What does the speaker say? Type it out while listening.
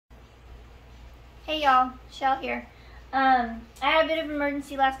Hey y'all, Shell here. I had a bit of an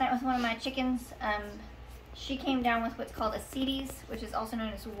emergency last night with one of my chickens. She came down with what's called Ascites, which is also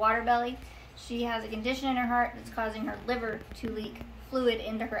known as water belly. She has a condition in her heart that's causing her liver to leak fluid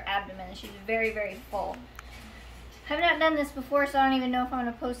into her abdomen, and she's very, very full. I've not done this before, so I don't even know if I'm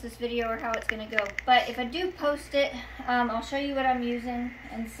going to post this video or how it's going to go. But if I do post it, I'll show you what I'm using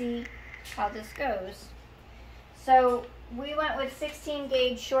and see how this goes. So we went with 16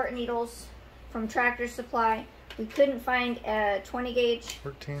 gauge short needles from Tractor Supply. We couldn't find a 20 gauge.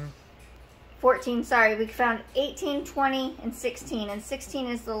 14, sorry. We found 18, 20, and 16. And 16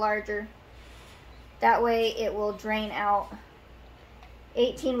 is the larger. That way it will drain out.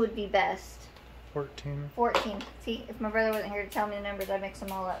 18 would be best. 14. See, if my brother wasn't here to tell me the numbers, I'd mix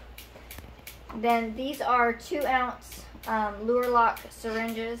them all up. Then these are 2 ounce Lure Lock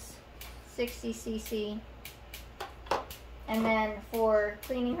syringes, 60 cc. And then for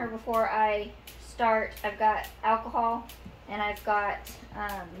cleaning her before I start, I've got alcohol and I've got,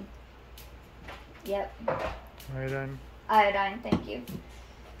 Iodine, thank you.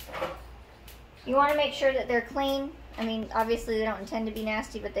 You want to make sure that they're clean. I mean, obviously they don't intend to be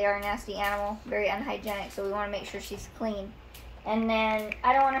nasty, but they are a nasty animal, very unhygienic, so we want to make sure she's clean. And then,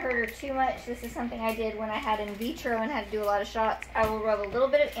 I don't want to hurt her too much. This is something I did when I had in vitro and had to do a lot of shots. I will rub a little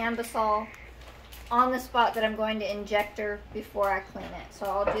bit of Ambisol on the spot that I'm going to inject her before I clean it. So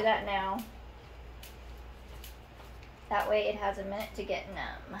I'll do that now. That way it has a minute to get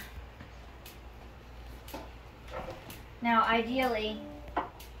numb. Now, ideally,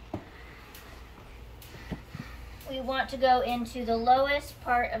 we want to go into the lowest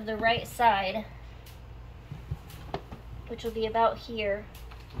part of the right side, which will be about here.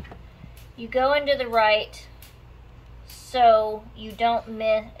 You go into the right so you don't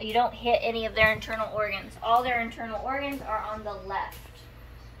hit any of their internal organs. All their internal organs are on the left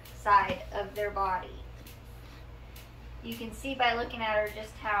side of their body. You can see by looking at her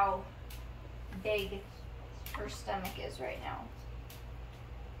just how big her stomach is right now.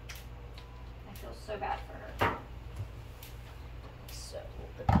 I feel so bad for her. So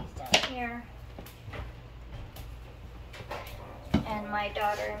we'll put these down here. And my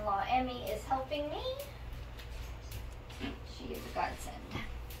daughter-in-law Emmy is helping me. She is a godsend.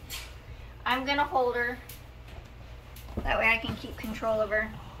 I'm gonna hold her. That way I can keep control of her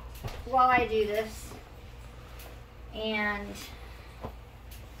while I do this. And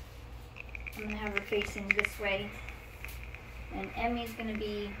I'm gonna have her facing this way. And Emmy's gonna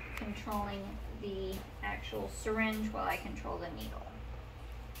be controlling the actual syringe while I control the needle.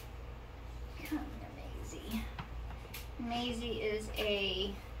 Come here, Maizie. Maizie is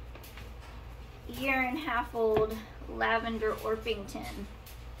a 1.5-year-old lavender Orpington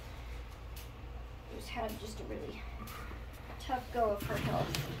who's had just a really tough go of her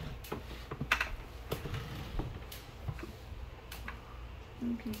health.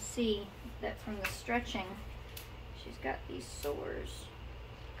 You can see that from the stretching, she's got these sores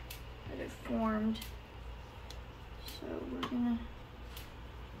that have formed. So we're gonna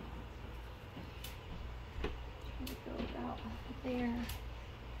try to go about there.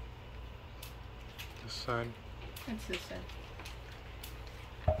 This side. That's this side.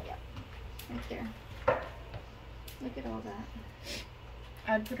 Yeah, right there. Look at all that.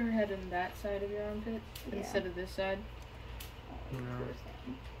 I'd put her head in that side of your armpit instead of this side. No.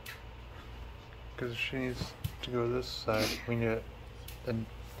 Because she needs to go this side. We need it then.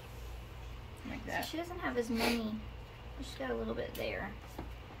 Like that. So she doesn't have as many. She's got a little bit there.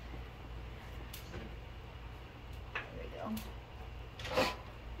 There we go.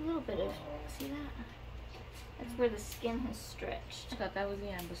 A little bit of, see that? That's where the skin has stretched. I thought that was the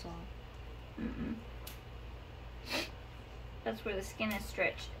Ambisol. That's where the skin is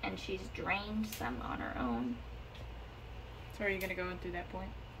stretched, and she's drained some on her own. So are you gonna go in through that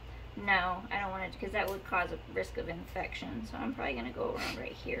point? No, I don't want it, because that would cause a risk of infection. So I'm probably gonna go around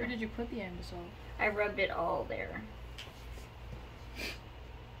right here. Where did you put the Ambisol? I rubbed it all there.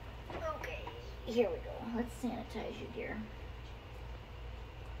 Okay, here we go. Let's sanitize you, dear.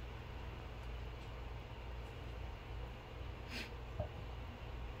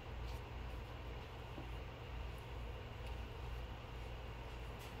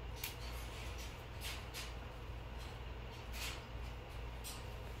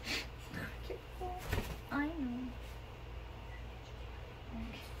 I know.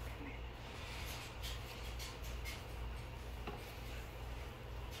 Okay, come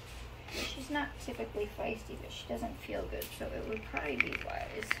here. She's not typically feisty, but she doesn't feel good, so it would probably be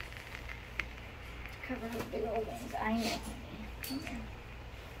wise to cover her big old wings. I know, honey. Come here.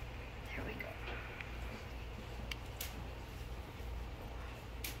 There we go.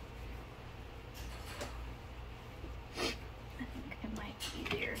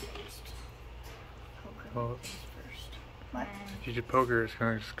 If you poke her, it's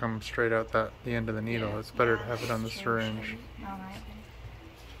gonna just come straight out the end of the needle. Yeah. It's better to have it on the Sure, syringe. sure. All right.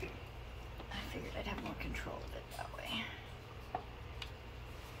 I figured I'd have more control of it that way.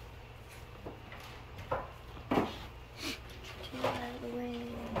 Two out of the way.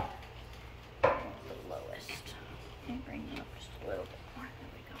 The lowest. And bring it up just a little bit more.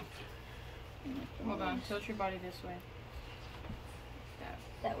 There we go. Hold on. Tilt your body this way.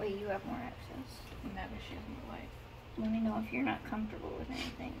 That way you have more access. And that way she has more light. Let me know if you're not comfortable with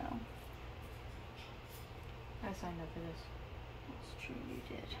anything though. I signed up for this. That's true, you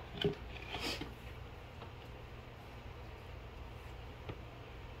did.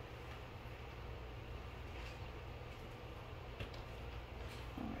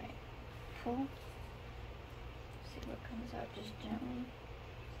 Alright. Pull. See what comes out just gently.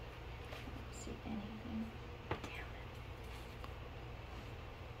 Don't see anything. Damn it.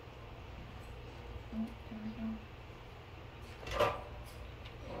 Oh, there we go.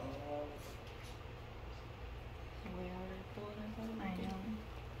 Way harder to pull than I thought it would I be. know.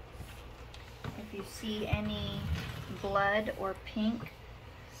 If you see any blood or pink,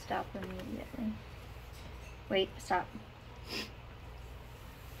 stop immediately. Wait, stop.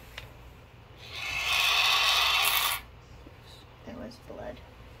 There was blood.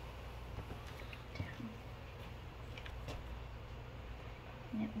 Damn.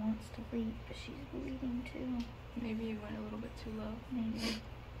 And it wants to bleed, but she's bleeding too. Maybe you went a little bit too low. Maybe.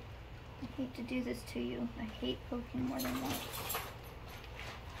 I hate to do this to you. I hate poking more than once.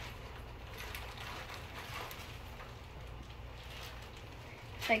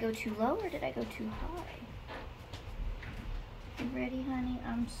 Did I go too low or did I go too high? You ready, honey?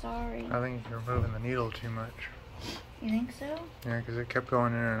 I'm sorry. I think you're moving the needle too much. You think so? Yeah, because it kept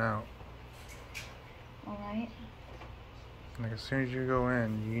going in and out. Alright. Like as soon as you go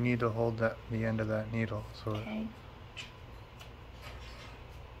in, you need to hold the end of that needle. So Okay.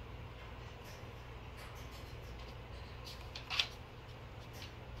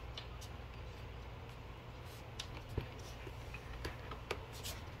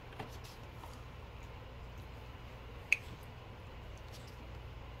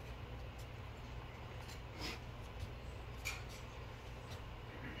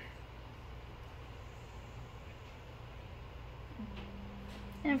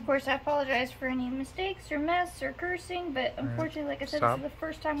 And of course, I apologize for any mistakes or mess or cursing, but unfortunately, like I said, Stop. this is the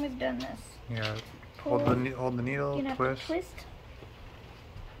first time we've done this. yeah, Pull. hold the needle, You're gonna twist. have to twist.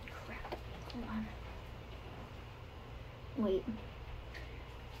 Crap. Hold on. Wait.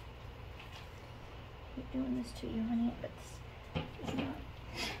 Keep doing this to you, honey, but it's not.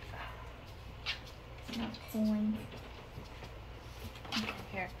 It's not pulling.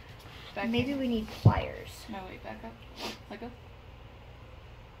 Here. Back Maybe in. we need pliers. No, wait, back up. Let go.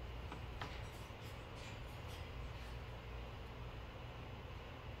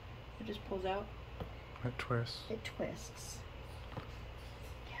 It just pulls out. It twists. It twists.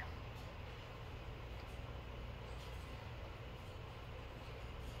 Yeah.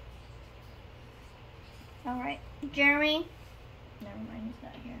 Alright, Jeremy. Never mind, he's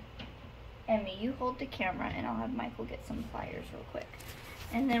not here. Emmy, you hold the camera and I'll have Michael get some pliers real quick.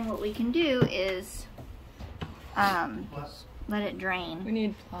 And then what we can do is let it drain. We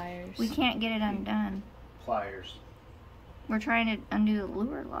need pliers. We can't get it undone. Pliers. We're trying to undo the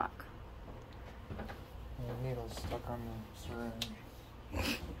lure lock. The needle's stuck on the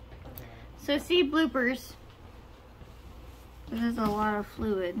syringe. So see bloopers. This is a lot of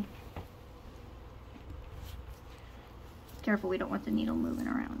fluid. Careful, we don't want the needle moving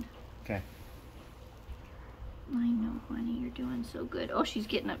around. Okay. I know, honey, you're doing so good. Oh, she's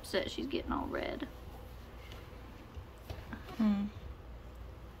getting upset. She's getting all red.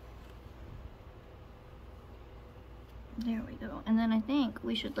 There we go. And then I think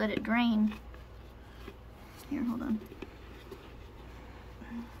we should let it drain. Here, hold on.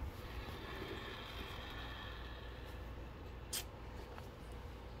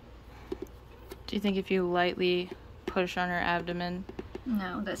 Do you think if you lightly push on her abdomen?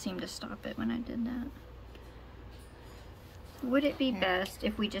 No, that seemed to stop it when I did that. Would it be best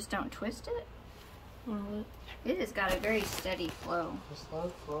if we just don't twist it? Well, It has got a very steady flow. Just let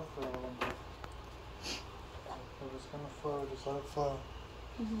it flow for a little bit. If it's gonna flow, just let it flow.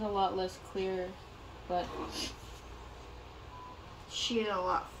 this is a lot less clear, but She is a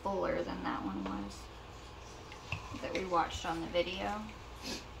lot fuller than that one was that we watched on the video.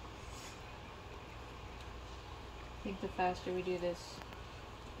 I think the faster we do this,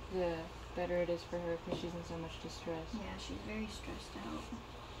 the better it is for her because she's in so much distress. Yeah, she's very stressed out.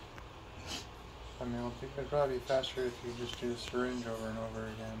 I mean, it'd probably be faster if you just do the syringe over and over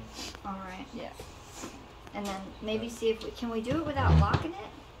again. All right. Yeah. And then maybe see if we can do it without locking it?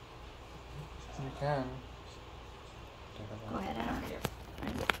 You can. Go ahead, I don't care. I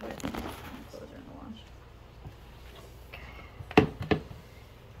just put it in there. Close her in the wash. Okay.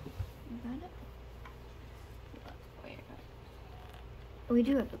 You got it? Wait. We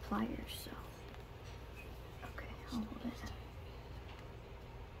do have the pliers, so. Okay, I'll hold it.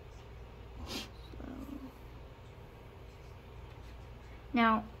 Slow.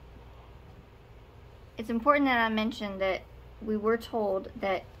 Now, it's important that I mention that we were told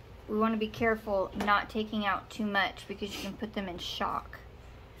that we want to be careful not taking out too much because you can put them in shock.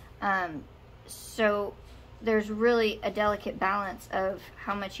 So there's really a delicate balance of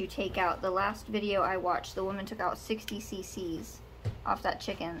how much you take out. The last video I watched, the woman took out 60 cc's off that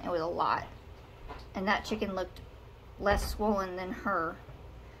chicken. It was a lot. And that chicken looked less swollen than her.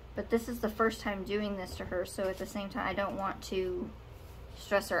 But this is the first time doing this to her, so at the same time I don't want to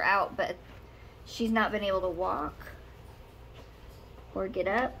stress her out, but she's not been able to walk or get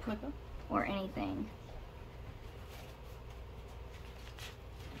up or anything.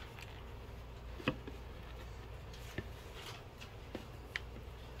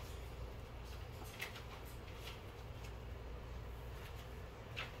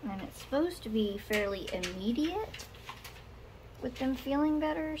 And it's supposed to be fairly immediate with them feeling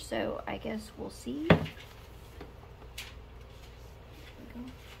better, so I guess we'll see.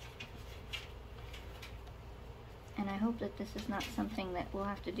 And I hope that this is not something that we'll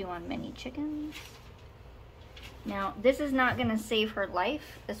have to do on many chickens. Now, this is not going to save her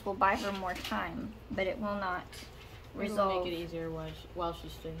life. This will buy her more time, but it will not resolve. It'll make it easier while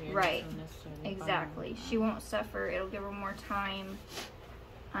she's still here. Right. Exactly. She won't suffer. It'll give her more time.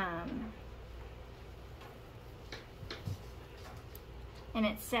 And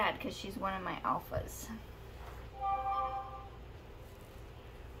it's sad because she's one of my alphas.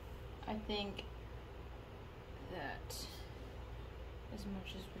 I think that as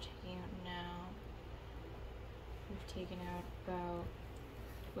much as we're taking out now, we've taken out about,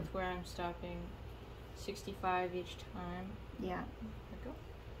 with where I'm stopping, 65 each time. Yeah. There we go.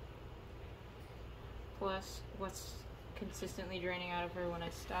 Plus what's consistently draining out of her when I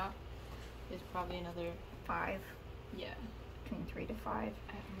stop is probably another 5. Yeah. Between 3 to 5. At most.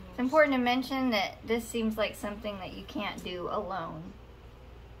 It's important to mention that this seems like something that you can't do alone.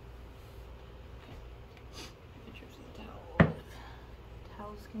 Pictures of the towel.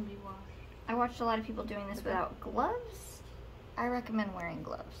 Towels can be washed. I watched a lot of people doing this without gloves. I recommend wearing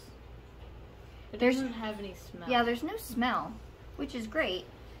gloves. It doesn't have any smell. Yeah, there's no smell, which is great.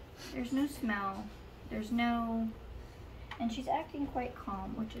 There's no smell. There's no... And she's acting quite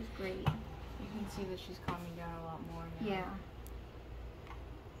calm, which is great. You can see that she's calming down a lot more now. Yeah.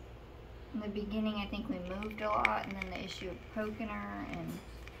 In the beginning, I think we moved a lot, and then the issue of poking her, and...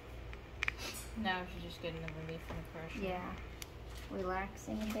 Now she's just getting the relief from the pressure. Yeah.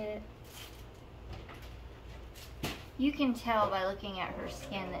 Relaxing a bit. You can tell by looking at her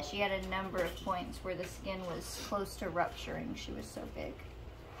skin that she had a number of points where the skin was close to rupturing. She was so big.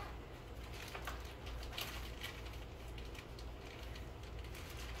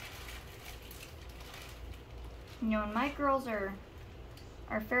 You know, and my girls are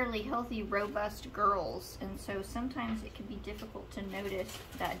fairly healthy, robust girls, and so sometimes it can be difficult to notice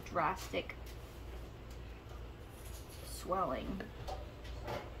that drastic swelling.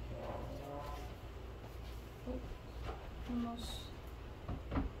 Almost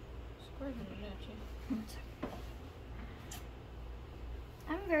squirted it at you.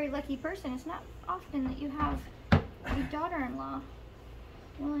 I'm a very lucky person. It's not often that you have a daughter-in-law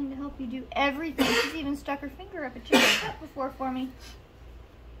willing to help you do everything. She's even stuck her finger up a chicken's butt before for me.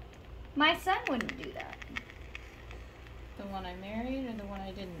 My son wouldn't do that. The one I married or the one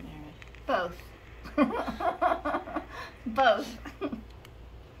I didn't marry? Both. Both.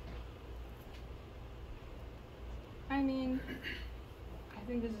 I mean, I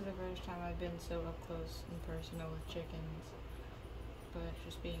think this is the first time I've been so up close and personal with chickens. But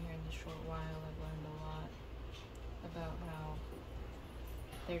just being here in this short while, I've learned a lot about how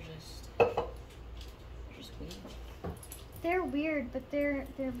they're just weird. They're weird, but they're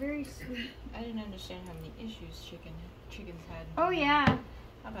very sweet. I didn't understand how many issues chickens had. Oh yeah.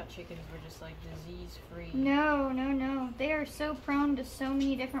 I thought chickens were just like disease free. No. They are so prone to so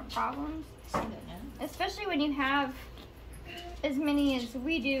many different problems. I see that now. Especially when you have as many as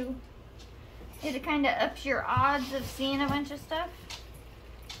we do. It kind of ups your odds of seeing a bunch of stuff.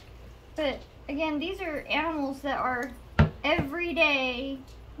 But again, these are animals that are every day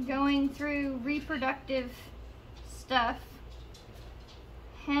going through reproductive stuff.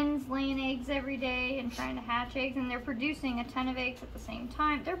 hens laying eggs every day and trying to hatch eggs, and they're producing a ton of eggs at the same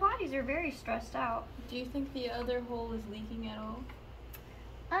time. Their bodies are very stressed out. Do you think the other hole is leaking at all?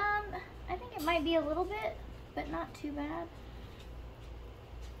 I think it might be a little bit, but not too bad.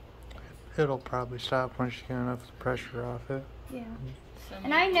 It'll probably stop once you get enough pressure off it. Yeah. So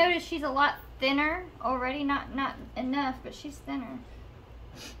And I noticed she's a lot thinner already. Not enough, but she's thinner.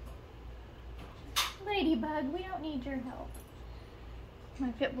 Ladybug, we don't need your help. My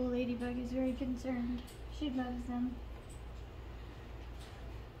pit bull ladybug is very concerned. She loves them.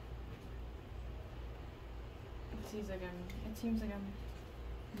 It seems like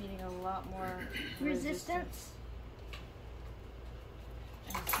I'm needing a lot more Resistance.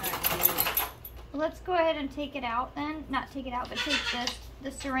 And it's not good. Let's go ahead and take it out then. Not take it out, but take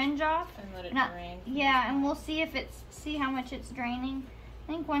the syringe off. And let it Not- drain. Yeah, and we'll see if see how much it's draining.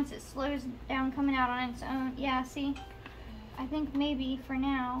 I think once it slows down coming out on its own. Yeah, see? I think maybe for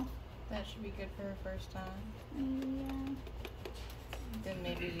now. That should be good for her first time. Yeah. Then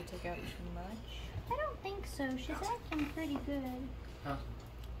maybe we took out too much. I don't think so. She's acting pretty good.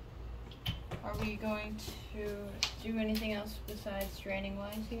 Are we going to do anything else besides draining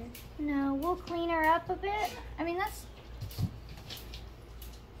wise here? No, we'll clean her up a bit. I mean, that's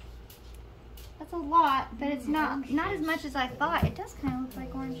a lot, but it's not as much as I thought. It does kind of look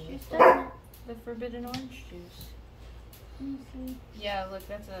like orange juice, doesn't it? The forbidden orange juice. Let me see. Yeah, look,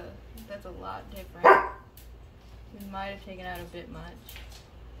 that's a lot different. We might have taken out a bit much.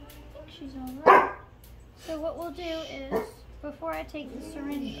 I think she's alright. So what we'll do is, before I take the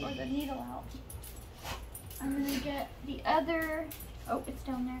syringe or the needle out, I'm going to get the other, oh, it's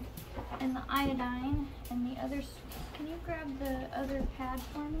down there, and the iodine, and the others. Can you grab the other pad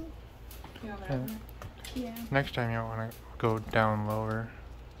for me? You want Yeah. that? Yeah. Next time you want to go down lower.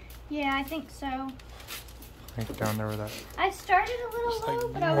 Yeah, I think so. Like down there where that. I started a little Just, like, low,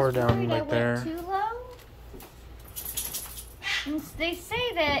 but I more was down, worried I like, went there. too low. And they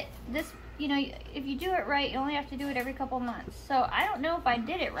say that this, you know, if you do it right, you only have to do it every couple months. So I don't know if I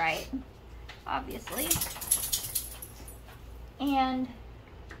did it right, obviously. And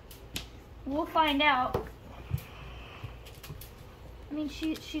we'll find out. I mean,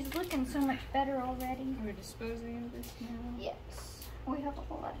 she's looking so much better already. We're disposing of this now. Yes. We have a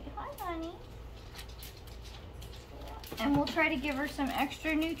whole lot of, hi, honey. And we'll try to give her some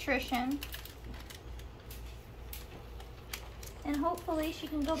extra nutrition. And hopefully she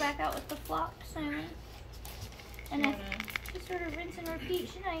can go back out with the flock soon. And if just sort of rinse and repeat,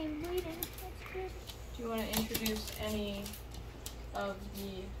 she's not even bleeding. That's good. Do you want to introduce any of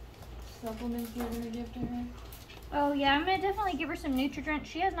the supplements we're going to give to her? Oh yeah, I'm gonna definitely give her some Nutri-Drench.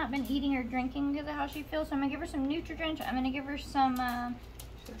 She has not been eating or drinking because of how she feels, so I'm gonna give her some Nutri-Drench. I'm gonna give her some,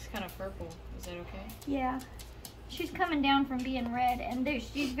 She looks kind of purple. Is that okay? yeah. She's coming down from being red, and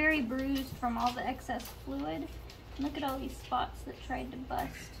she's very bruised from all the excess fluid. Look at all these spots that tried to bust.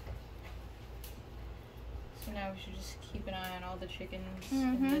 So now we should just keep an eye on all the chickens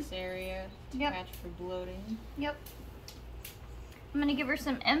Mhm. in this area to Yep. catch for bloating. Yep. I'm gonna give her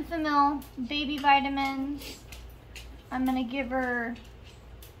some Enfamil baby vitamins. I'm gonna give her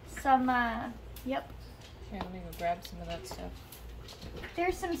some, yep. Here, let me go grab some of that stuff.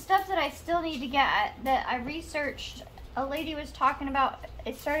 There's some stuff that I still need to get that I researched. A lady was talking about,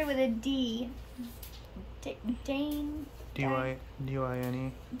 it started with a D. Dane?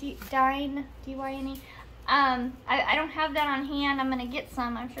 D-Y-N-E. Dine, D-Y-N-E. I don't have that on hand. I'm gonna get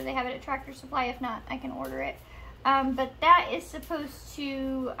some. I'm sure they have it at Tractor Supply. If not, I can order it. But that is supposed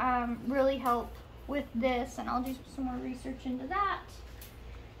to really help with this, and I'll do some more research into that.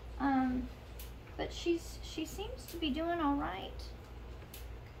 But she seems to be doing all right.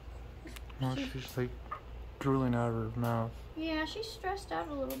 No, she's like drooling out of her mouth. Yeah, she's stressed out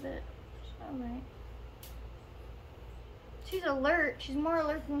a little bit. She's all right. She's alert. She's more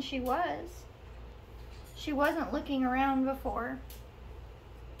alert than she was. She wasn't looking around before.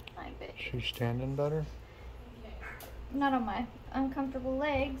 I bet. She's standing better. Not on my uncomfortable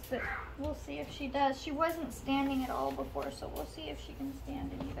legs, but we'll see if she does. She wasn't standing at all before, so we'll see if she can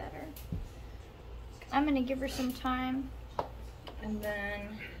stand any better. I'm gonna give her some time. And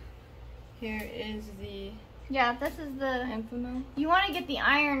then here is the Yeah, this is the, Enfamil. you want to get the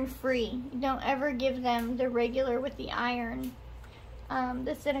iron free. You don't ever give them the regular with the iron.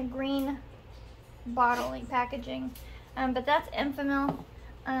 This is in a green bottling packaging. But that's Enfamil.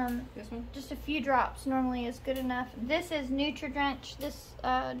 This one? Just a few drops normally is good enough. This is Nutri-Drench. This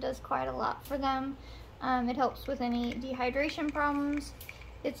does quite a lot for them. It helps with any dehydration problems.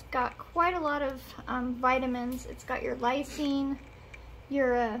 It's got quite a lot of vitamins. It's got your lysine,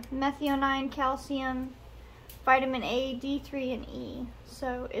 your methionine, calcium, vitamin A, D3, and E.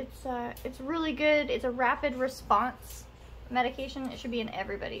 So it's really good. It's a rapid response medication. It should be in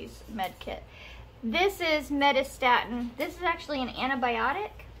everybody's med kit. This is metastatin. This is actually an antibiotic.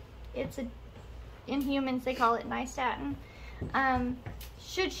 In humans they call it nystatin.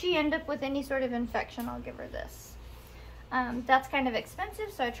 Should she end up with any sort of infection, I'll give her this. That's kind of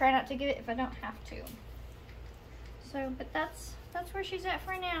expensive, so I try not to give it if I don't have to. So, but that's where she's at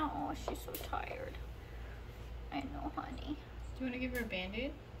for now. Oh, she's so tired. I know, honey. Do you want to give her a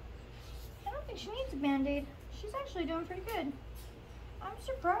Band-Aid? I don't think she needs a Band-Aid. She's actually doing pretty good. I'm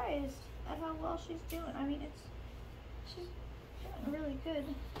surprised at how well she's doing. I mean, she's doing really good.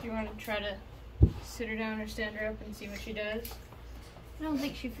 Do you want to try to sit her down or stand her up and see what she does? I don't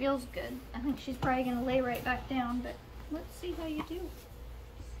think she feels good. I think she's probably going to lay right back down, but let's see how you do.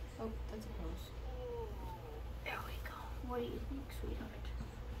 Oh, that's a pose. There we go. What do you think, sweetheart?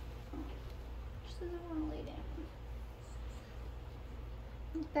 She doesn't want to lay down.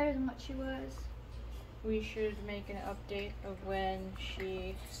 It's better than what she was. We should make an update of when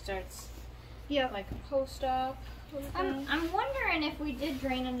she starts, Yep. like post-op. I'm wondering if we did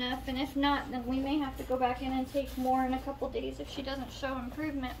drain enough, and if not, then we may have to go back in and take more in a couple days if she doesn't show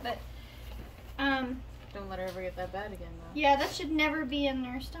improvement. But Don't let her ever get that bad again, though. yeah, that should never be in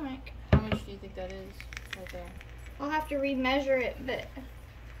their stomach. How much do you think that is right there? I'll have to remeasure it, but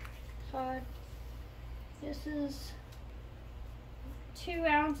this is 2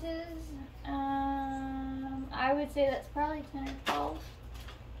 ounces. I would say that's probably 10 or 12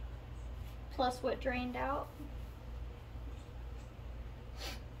 plus what drained out.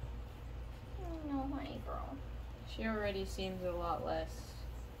 No, honey girl. She already seems a lot less.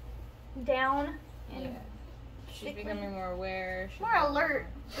 Down and Yeah. She's sickly. becoming more aware. She's More alert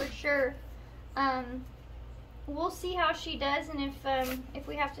for sure. We'll see how she does, and if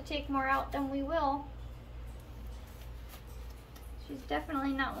we have to take more out, then we will. She's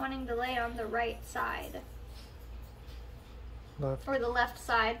definitely not wanting to lay on the right side Left. or the left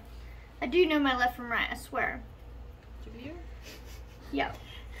side. I do know my left from right, I swear. Severe? Yep.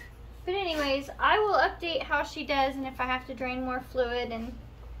 But anyways, I will update how she does and if I have to drain more fluid, and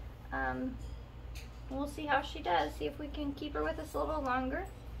we'll see how she does. See if we can keep her with us a little longer.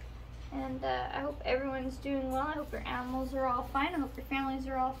 And I hope everyone's doing well. I hope your animals are all fine. I hope your families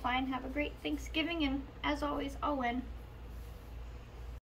are all fine. Have a great Thanksgiving, and as always, I'll win.